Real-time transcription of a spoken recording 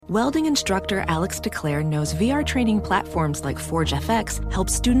Welding instructor Alex DeClaire knows VR training platforms like Forge FX help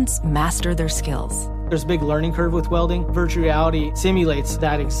students master their skills. There's a big learning curve with welding. Virtual reality simulates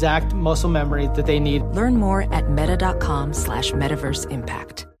that exact muscle memory that they need. Learn more at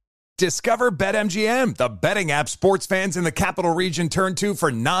meta.com/metaverseimpact. Discover BetMGM, the betting app sports fans in the capital region turn to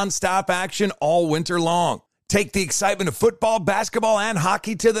for nonstop action all winter long. Take the excitement of football, basketball, and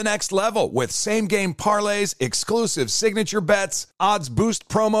hockey to the next level with same-game parlays, exclusive signature bets, odds boost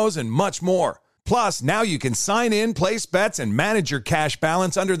promos, and much more. Plus, now you can sign in, place bets, and manage your cash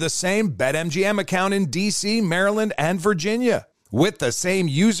balance under the same BetMGM account in D.C., Maryland, and Virginia. With the same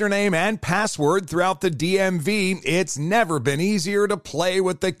username and password throughout the DMV, it's never been easier to play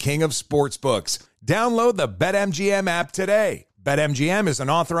with the king of sportsbooks. Download the BetMGM app today. BetMGM is an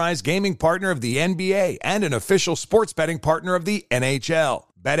authorized gaming partner of the NBA and an official sports betting partner of the NHL.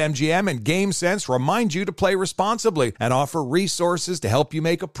 BetMGM and GameSense remind you to play responsibly and offer resources to help you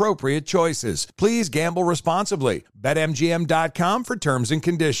make appropriate choices. Please gamble responsibly. BetMGM.com for terms and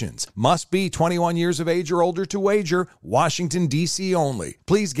conditions. Must be 21 years of age or older to wager. Washington, D.C. only.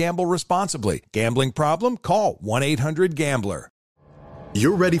 Please gamble responsibly. Gambling problem? Call 1-800-GAMBLER.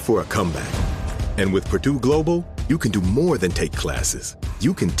 You're ready for a comeback. And with Purdue Global, you can do more than take classes.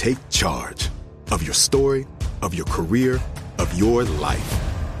 You can take charge of your story, of your career, of your life.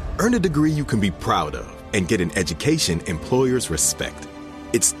 Earn a degree you can be proud of and get an education employers respect.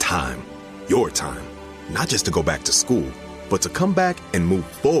 It's time, your time, not just to go back to school, but to come back and move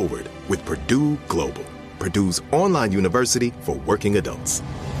forward with Purdue Global, Purdue's online university for working adults.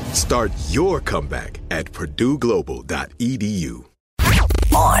 Start your comeback at purdueglobal.edu.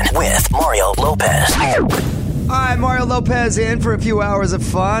 On with Mario Lopez. All right, Mario Lopez in for a few hours of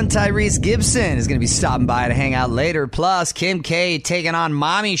fun. Tyrese Gibson is going to be stopping by to hang out later. Plus, Kim K taking on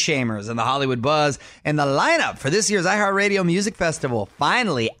Mommy Shamers in the Hollywood Buzz. And the lineup for this year's iHeartRadio Music Festival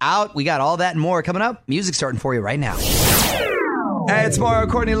finally out. We got all that and more coming up. Music starting for you right now. Hey, it's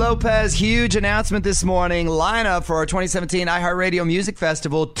Mario Courtney Lopez. Huge announcement this morning. Lineup for our 2017 iHeartRadio Music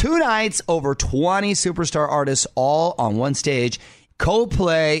Festival. 2 nights, over 20 superstar artists all on one stage.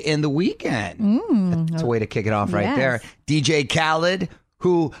 Coldplay in The Weeknd. That's a way to kick it off right there. DJ Khaled,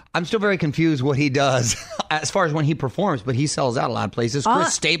 who I'm still very confused what he does as far as when he performs, but he sells out a lot of places.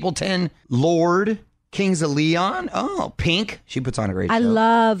 Chris Stapleton, Lorde, Kings of Leon. Oh, Pink. She puts on a great show. I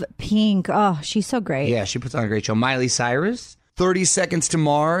love Pink. Oh, she's so great. Yeah, she puts on a great show. Miley Cyrus, 30 Seconds to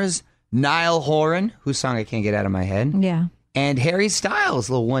Mars, Niall Horan, whose song I can't get out of my head. Yeah. And Harry Styles,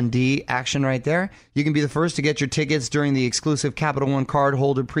 little 1D action right there. You can be the first to get your tickets during the exclusive Capital One card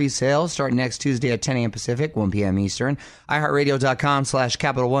holder pre-sale starting next Tuesday at 10 a.m. Pacific, 1 p.m. Eastern.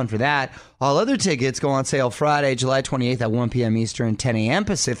 iHeartRadio.com/Capital One for that. All other tickets go on sale Friday, July 28th at 1 p.m. Eastern, 10 a.m.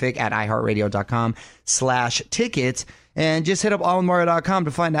 Pacific at iHeartRadio.com/tickets. And just hit up allwithmario.com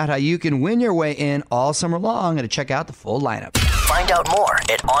to find out how you can win your way in all summer long and to check out the full lineup. Find out more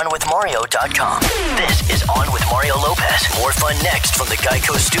at onwithmario.com. This is On with Mario Lopez. More fun next from the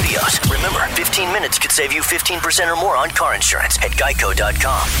Geico Studios. Remember, 15 minutes could save you 15% or more on car insurance at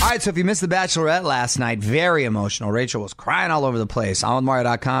geico.com. All right, so if you missed The Bachelorette last night, very emotional. Rachel was crying all over the place.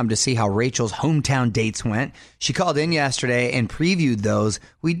 onwithmario.com to see how Rachel's hometown dates went. She called in yesterday and previewed those.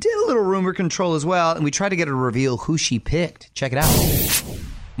 We did a little rumor control as well, and we tried to get her to reveal who she picked. Check it out.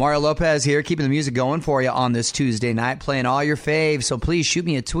 Mario Lopez here, keeping the music going for you on this Tuesday night, playing all your faves. So please shoot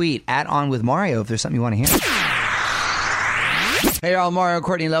me a tweet at On With Mario if there's something you want to hear. Hey, y'all, Mario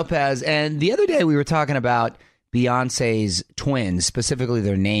Courtney Lopez. And the other day we were talking about Beyonce's twins, specifically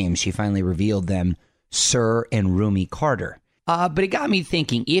their names. She finally revealed them, Sir and Rumi Carter. But it got me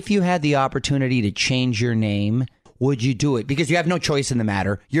thinking, if you had the opportunity to change your name, would you do it? Because you have no choice in the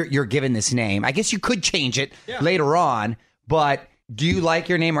matter. You're given this name. I guess you could change it later on, but do you like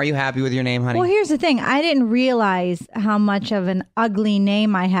your name? Are you happy with your name, honey? Well, here's the thing. I didn't realize how much of an ugly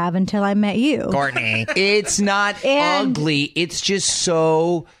name I have until I met you. Courtney. It's not ugly. It's just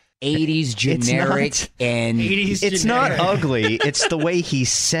so 80s generic. It's not ugly. It's the way he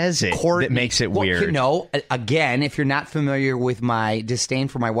says it that makes it weird. You know, again, if you're not familiar with my disdain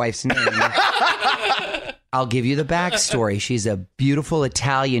for my wife's name, I'll give you the backstory. She's a beautiful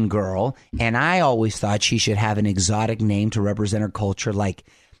Italian girl, and I always thought she should have an exotic name to represent her culture, like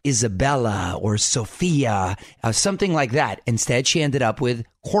Isabella or Sophia, something like that. Instead, she ended up with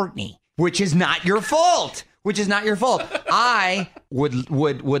Courtney, which is not your fault. I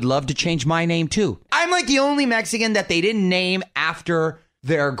would love to change my name, too. I'm like the only Mexican that they didn't name after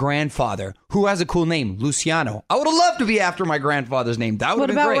their grandfather, who has a cool name, Luciano. I would have loved to be after my grandfather's name. That would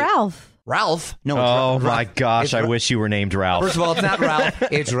have been great. What about Ralph? Ralph. No, Oh, it's my gosh. I Ra- wish you were named Ralph. First of all, it's not Ralph.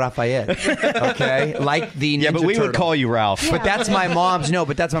 It's Raphael. Okay? Like the Ninja Yeah, but we would Turtle. call you Ralph. But that's my mom's. No,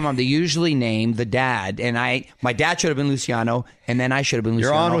 but that's my mom. They usually name the dad. And my dad should have been Luciano, and then I should have been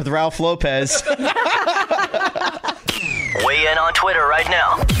Luciano. You're on with Ralph Lopez. Weigh in on Twitter right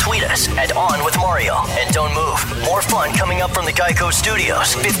now. Tweet us at On With Mario. And don't move. More fun coming up from the Geico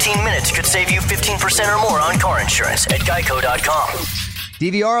Studios. 15 minutes could save you 15% or more on car insurance at geico.com.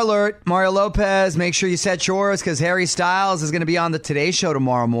 DVR alert, Mario Lopez. Make sure you set yours because Harry Styles is going to be on the Today Show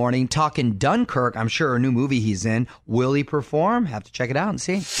tomorrow morning talking Dunkirk. I'm sure a new movie he's in. Will he perform? Have to check it out and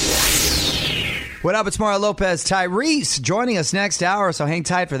see. What up? It's Mario Lopez. Tyrese joining us next hour, so hang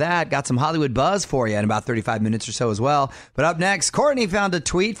tight for that. Got some Hollywood buzz for you in about 35 minutes or so as well. But up next, Courtney found a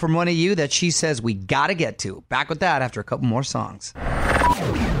tweet from one of you that she says we got to get to. Back with that after a couple more songs.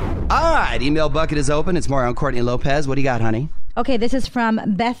 All right, email bucket is open. It's Mario and Courtney Lopez. What do you got, honey? Okay, this is from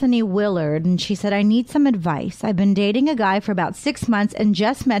Bethany Willard, and she said, I need some advice. I've been dating a guy for about 6 months and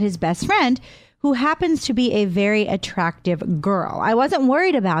just met his best friend, who happens to be a very attractive girl. I wasn't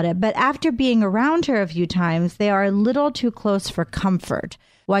worried about it, but after being around her a few times, they are a little too close for comfort.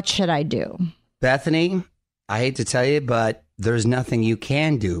 What should I do? Bethany, I hate to tell you, but there's nothing you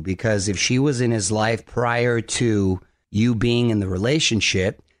can do because if she was in his life prior to you being in the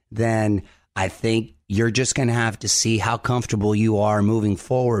relationship, then I think you're just going to have to see how comfortable you are moving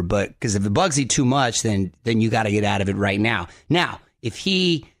forward. But because if it bugs you too much, then you got to get out of it right now. Now, if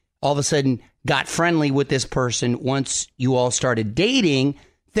he all of a sudden got friendly with this person once you all started dating,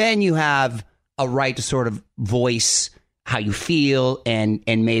 then you have a right to sort of voice how you feel and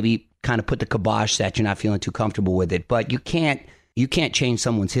maybe kind of put the kibosh that you're not feeling too comfortable with it. But you can't change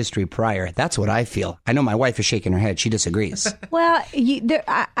someone's history prior. That's what I feel. I know my wife is shaking her head. She disagrees. Well,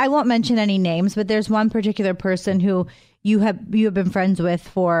 I won't mention any names, but there's one particular person who you have been friends with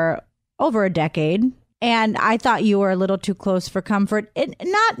for over a decade. And I thought you were a little too close for comfort.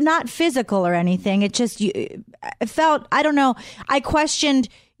 Not physical or anything. It just it felt, I don't know. I questioned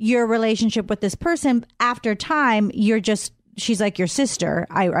your relationship with this person. After time, she's like your sister.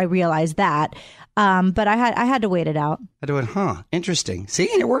 I realized that. But I had to wait it out. I went, interesting. See,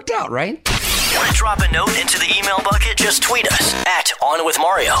 and it worked out, right? Want to drop a note into the email bucket? Just tweet us at On With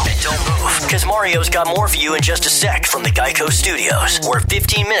Mario. And don't move, because Mario's got more for you in just a sec from the Geico Studios, where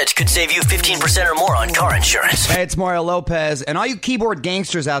 15 minutes could save you 15% or more on car insurance. Hey, it's Mario Lopez, and all you keyboard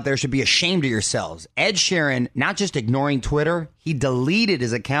gangsters out there should be ashamed of yourselves. Ed Sheeran, not just ignoring Twitter, he deleted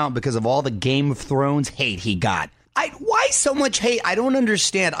his account because of all the Game of Thrones hate he got. Why so much hate? I don't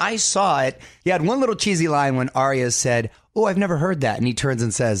understand. I saw it. He had one little cheesy line when Arya said, "Oh, I've never heard that," and he turns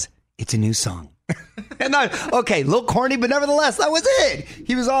and says, "It's a new song." And okay, a little corny, but nevertheless, that was it.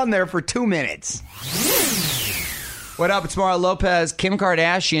 He was on there for 2 minutes. What up? It's Mario Lopez. Kim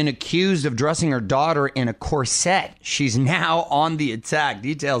Kardashian accused of dressing her daughter in a corset. She's now on the attack.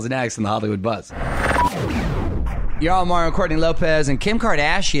 Details next in the Hollywood Buzz. Y'all, Mario and Courtney Lopez, and Kim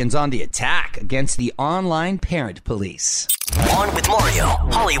Kardashian's on the attack against the online parent police. On With Mario,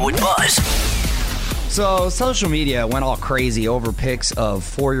 Hollywood Buzz. So, social media went all crazy over pics of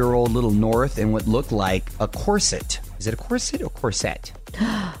 4-year-old little North in what looked like a corset. Is it a corset or corset?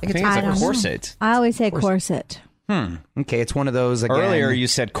 I think it's a corset. I always say corset. Okay, it's one of those again. Earlier you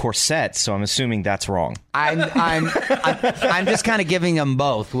said corset, so I'm assuming that's wrong. I'm just kind of giving them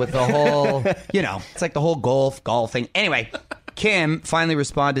both with the whole, it's like the whole golfing. Anyway, Kim finally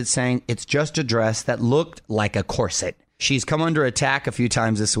responded saying it's just a dress that looked like a corset. She's come under attack a few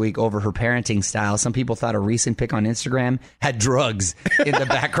times this week over her parenting style. Some people thought a recent pic on Instagram had drugs in the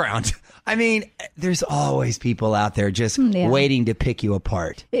background. I mean, there's always people out there just waiting to pick you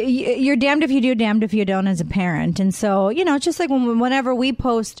apart. You're damned if you do, damned if you don't as a parent. And so, it's just like whenever we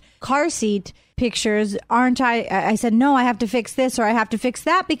post car seat pictures, I said, no, I have to fix this or I have to fix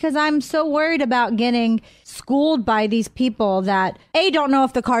that because I'm so worried about getting schooled by these people that, don't know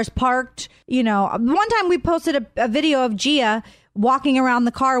if the car's parked. One time we posted a video of Gia walking around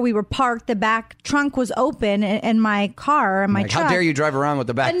the car. We were parked. The back trunk was open in my car, in my truck. How dare you drive around with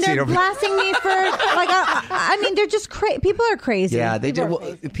the back and seat they're open? blasting me for they're just crazy. People are crazy. Yeah, they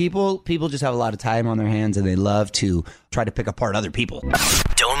do. People just have a lot of time on their hands and they love to try to pick apart other people.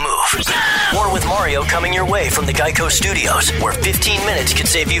 Don't move. More with Mario coming your way from the Geico Studios, where 15 minutes could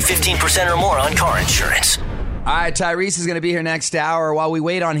save you 15% or more on car insurance. All right, Tyrese is going to be here next hour. While we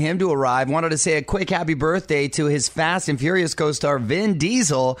wait on him to arrive, wanted to say a quick happy birthday to his Fast and Furious co-star Vin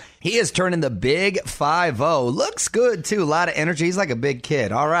Diesel. He is turning the big 5-0. Looks good, too. A lot of energy. He's like a big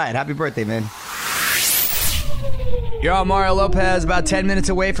kid. All right, happy birthday, Vin. You're on Mario Lopez, about 10 minutes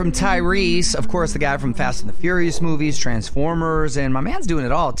away from Tyrese. Of course, the guy from Fast and the Furious movies, Transformers, and my man's doing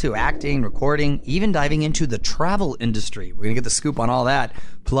it all, too. Acting, recording, even diving into the travel industry. We're going to get the scoop on all that,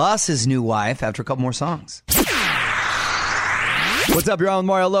 plus his new wife after a couple more songs. What's up, you're on with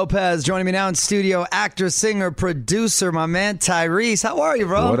Mario Lopez. Joining me now in studio, actor, singer, producer, my man Tyrese. How are you,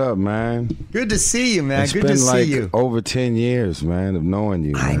 bro? What up, man? Good to see you, man. It's Good been to see like you. over 10 years, man, of knowing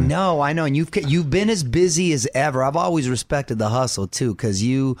you. I Man. know. And you've been as busy as ever. I've always respected the hustle, too, because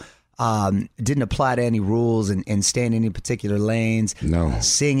you didn't apply to any rules and stay in any particular lanes. No.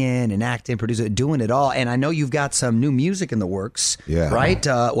 Singing and acting, producing, doing it all. And I know you've got some new music in the works, Yeah. right?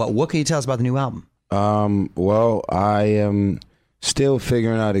 What can you tell us about the new album? Well, I am still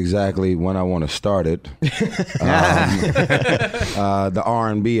figuring out exactly when I want to start it. The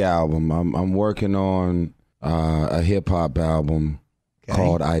R&B album. I'm working on a hip-hop album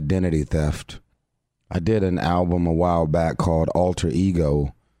called Identity Theft. I did an album a while back called Alter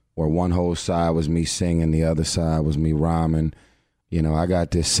Ego, where one whole side was me singing, the other side was me rhyming. You know, I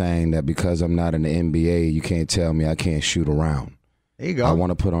got this saying that because I'm not in the NBA, you can't tell me I can't shoot around. There you go. I want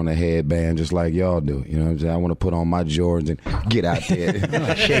to put on a headband just like y'all do. You know what I'm saying? I want to put on my Jordans and get out there.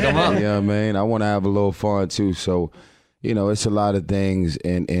 Shake them up. You know what I mean? I want to have a little fun too. So, you know, it's a lot of things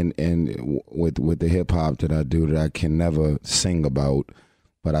with the hip hop that I do that I can never sing about,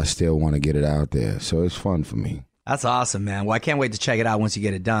 but I still want to get it out there. So it's fun for me. That's awesome, man. Well, I can't wait to check it out once you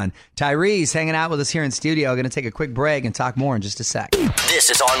get it done. Tyrese hanging out with us here in studio. Going to take a quick break and talk more in just a sec.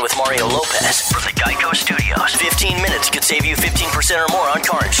 This is On with Mario Lopez from the Geico Studios. 15 minutes could save you 15% or more on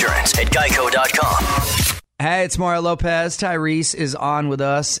car insurance at geico.com. Hey, it's Mario Lopez. Tyrese is on with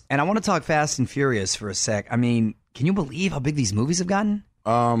us. And I want to talk Fast and Furious for a sec. I mean, can you believe how big these movies have gotten?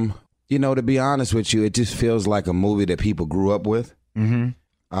 You know, to be honest with you, it just feels like a movie that people grew up with.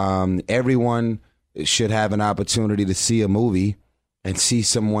 Mm-hmm. Everyone should have an opportunity to see a movie and see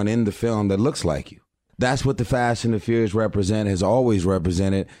someone in the film that looks like you. That's what the Fast and the Furious has always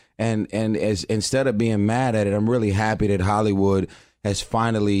represented. And as instead of being mad at it, I'm really happy that Hollywood has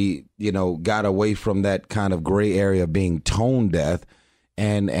finally, you know, got away from that kind of gray area of being tone deaf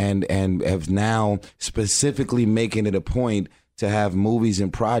and have now specifically making it a point to have movies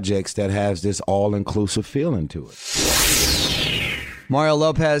and projects that has this all-inclusive feeling to it. Mario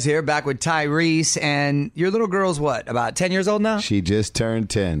Lopez here, back with Tyrese. And your little girl's what, about 10 years old now? She just turned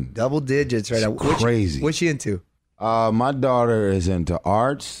 10. Double digits right now. Crazy. What's she into? My daughter is into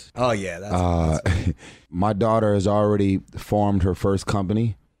arts. Oh, yeah. That's my daughter has already formed her first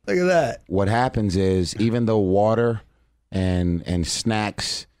company. Look at that. What happens is, even though water and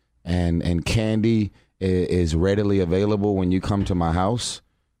snacks and candy is readily available when you come to my house,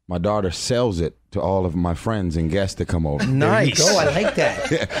 my daughter sells it to all of my friends and guests that come over. Nice. There you go. I like that.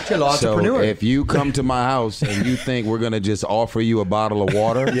 She's an entrepreneur. So if you come to my house and you think we're going to just offer you a bottle of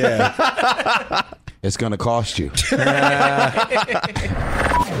water, it's going to cost you.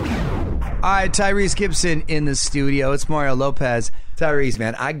 All right, Tyrese Gibson in the studio. It's Mario Lopez. Tyrese,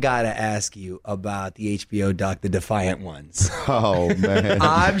 man, I got to ask you about the HBO doc, The Defiant Ones. Oh, man.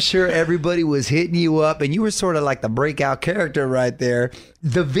 I'm sure everybody was hitting you up, and you were sort of like the breakout character right there.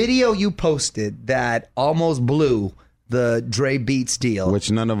 The video you posted that almost blew the Dre Beats deal.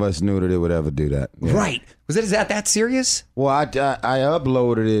 Which none of us knew that it would ever do that. Yeah. Right. Is that serious? Well, I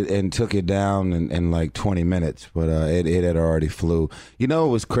uploaded it and took it down in like 20 minutes, but it had already flew. You know, it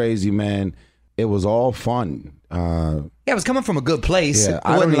was crazy, man. It was all fun. Yeah, it was coming from a good place. Yeah,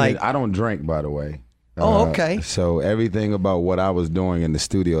 I don't drink, by the way. Oh, okay. So everything about what I was doing in the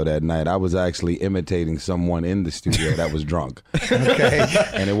studio that night, I was actually imitating someone in the studio that was drunk. Okay.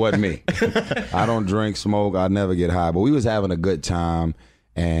 And it wasn't me. I don't drink, smoke. I never get high. But we was having a good time.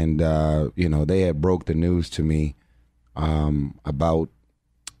 And, you know, they had broke the news to me about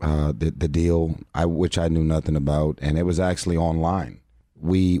the deal, which I knew nothing about. And it was actually online.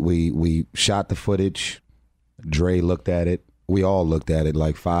 We shot the footage. Dre looked at it. We all looked at it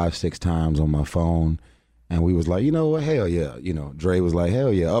like 5-6 times on my phone, and we was like, you know what, hell yeah. You know, Dre was like,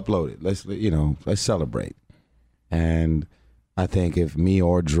 hell yeah, upload it. Let's celebrate. And I think if me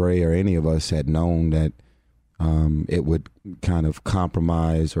or Dre or any of us had known that it would kind of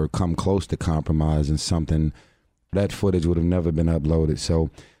compromise or come close to compromising something, that footage would have never been uploaded. So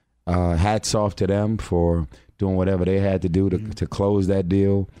hats off to them for doing whatever they had to do to close that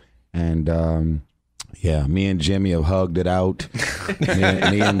deal. And yeah, me and Jimmy have hugged it out.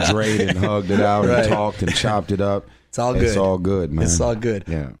 me and Dre hugged it out and talked and chopped it up. It's all good. It's all good, man. It's all good.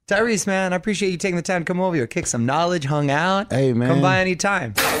 Yeah. Tyrese, man, I appreciate you taking the time to come over here, kick some knowledge, hung out. Hey, man. Come by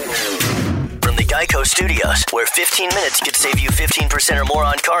anytime. From the the Geico Studios, where 15 minutes could save you 15% or more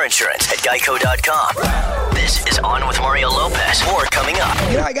on car insurance at geico.com. This is On with Mario Lopez. More coming up.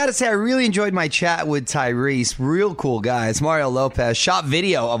 You know, I got to say, I really enjoyed my chat with Tyrese. Real cool guy. It's Mario Lopez. Shot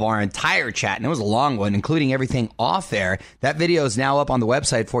video of our entire chat, and it was a long one, including everything off air. That video is now up on the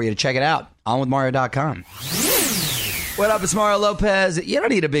website for you to check it out. OnWithMario.com. What up, it's Mario Lopez. You don't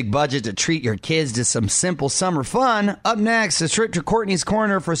need a big budget to treat your kids to some simple summer fun. Up next, a trip to Courtney's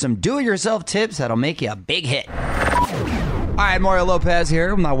Corner for some do-it-yourself tips that'll make you a big hit. All right, Mario Lopez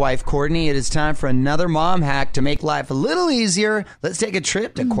here with my wife, Courtney. It is time for another mom hack to make life a little easier. Let's take a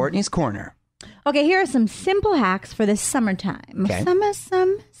trip to Courtney's Corner. Okay, here are some simple hacks for this summertime. Okay.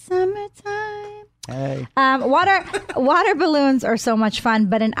 Summertime. Hey. Water balloons are so much fun,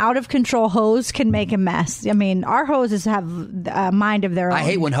 but an out-of-control hose can make a mess. I mean, our hoses have a mind of their own. I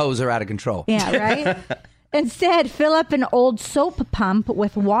hate when hoses are out of control. Yeah, right? Instead, fill up an old soap pump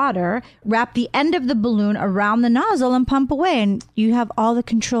with water, wrap the end of the balloon around the nozzle, and pump away, and you have all the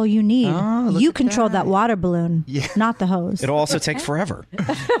control you need. Oh, you control that water balloon, not the hose. It'll also take forever.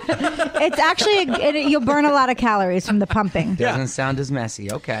 It's actually, you'll burn a lot of calories from the pumping. Doesn't sound as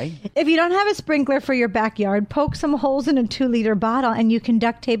messy. Okay. If you don't have a sprinkler for your backyard, poke some holes in a 2-liter bottle, and you can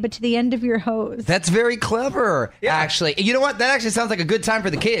duct tape it to the end of your hose. That's very clever, actually. You know what? That actually sounds like a good time for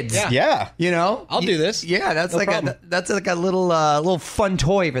the kids. Yeah. You know? I'll do this. Yeah, that's like a little fun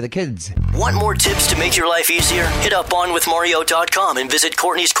toy for the kids. Want more tips to make your life easier? Hit up OnWithMario.com and visit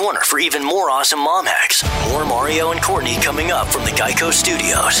Courtney's Corner for even more awesome mom hacks. More Mario and Courtney coming up from the Geico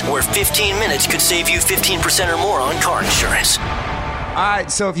Studios, where 15 minutes could save you 15% or more on car insurance. All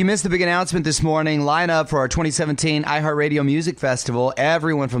right, so if you missed the big announcement this morning, line up for our 2017 iHeartRadio Music Festival.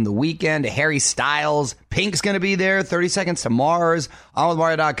 Everyone from The Weeknd to Harry Styles. Pink's going to be there, 30 Seconds to Mars.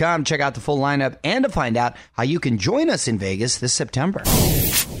 OnWithMario.com. Check out the full lineup and to find out how you can join us in Vegas this September.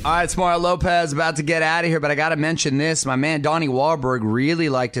 All right, it's Mario Lopez about to get out of here, but I got to mention this. My man Donnie Wahlberg really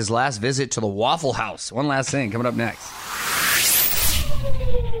liked his last visit to the Waffle House. One last thing coming up next.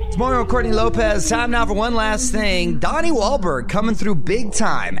 It's Mario Courtney Lopez. Time now for one last thing. Donnie Wahlberg coming through big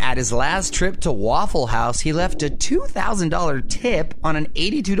time at his last trip to Waffle House. He left a $2,000 tip on an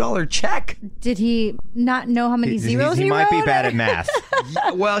 $82 check. Did he not know how many zeros he might be wrote? bad at math.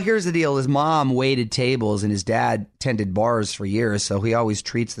 Well, here's the deal. His mom waited tables and his dad tended bars for years, so he always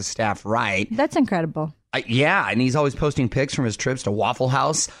treats the staff right. That's incredible. Yeah, and he's always posting pics from his trips to Waffle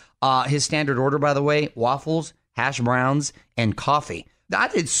House. His standard order, by the way, waffles, hash browns, and coffee.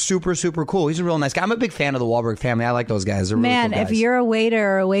 That is super, super cool. He's a real nice guy. I'm a big fan of the Wahlberg family. I like those guys. They're really cool guys. If you're a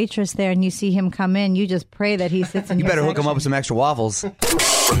waiter or a waitress there and you see him come in, you just pray that he sits in You your better hook section. him up with some extra waffles.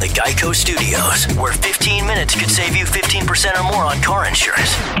 From the Geico Studios, where 15 minutes could save you 15% or more on car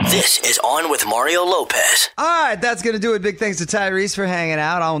insurance. This is On with Mario Lopez. All right, that's going to do it. Big thanks to Tyrese for hanging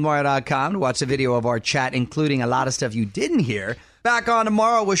out on OnWithMario.com to watch the video of our chat, including a lot of stuff you didn't hear. Back on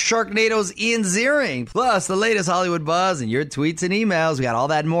tomorrow with Sharknado's Ian Ziering, plus the latest Hollywood buzz and your tweets and emails. We got all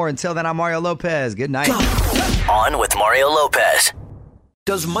that and more. Until then, I'm Mario Lopez. Good night. On with Mario Lopez.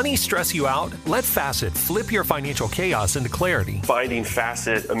 Does money stress you out? Let Facet flip your financial chaos into clarity. Finding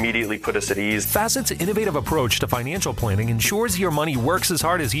Facet immediately put us at ease. Facet's innovative approach to financial planning ensures your money works as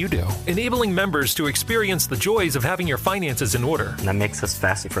hard as you do, enabling members to experience the joys of having your finances in order. And that makes us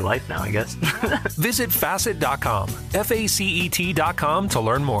Facet for life now, I guess. Visit Facet.com, FACET.com to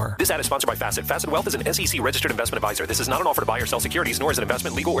learn more. This ad is sponsored by Facet. Facet Wealth is an SEC registered investment advisor. This is not an offer to buy or sell securities, nor is it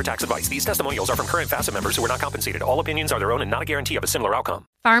investment, legal, or tax advice. These testimonials are from current Facet members who are not compensated. All opinions are their own and not a guarantee of a similar outcome.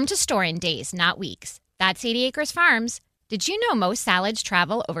 Farm to store in days, not weeks. That's 80 Acres Farms. Did you know most salads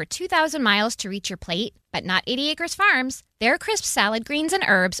travel over 2,000 miles to reach your plate? But not 80 Acres Farms. Their crisp salad greens and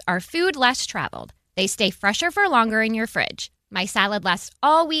herbs are food less traveled. They stay fresher for longer in your fridge. My salad lasts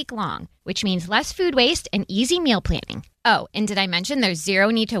all week long, which means less food waste and easy meal planning. Oh, and did I mention there's zero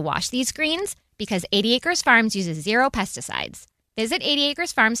need to wash these greens? Because 80 Acres Farms uses zero pesticides. Visit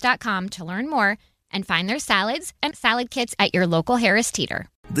 80acresfarms.com to learn more and find their salads and salad kits at your local Harris Teeter.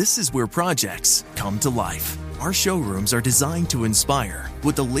 This is where projects come to life. Our showrooms are designed to inspire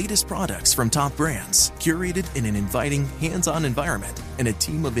with the latest products from top brands, curated in an inviting, hands-on environment, and a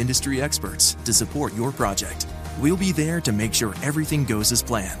team of industry experts to support your project. We'll be there to make sure everything goes as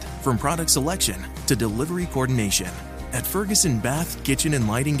planned, from product selection to delivery coordination. At Ferguson Bath, Kitchen, and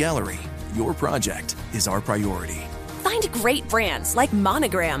Lighting Gallery, your project is our priority. Find great brands like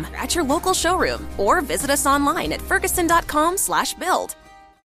Monogram at your local showroom or visit us online at ferguson.com/build.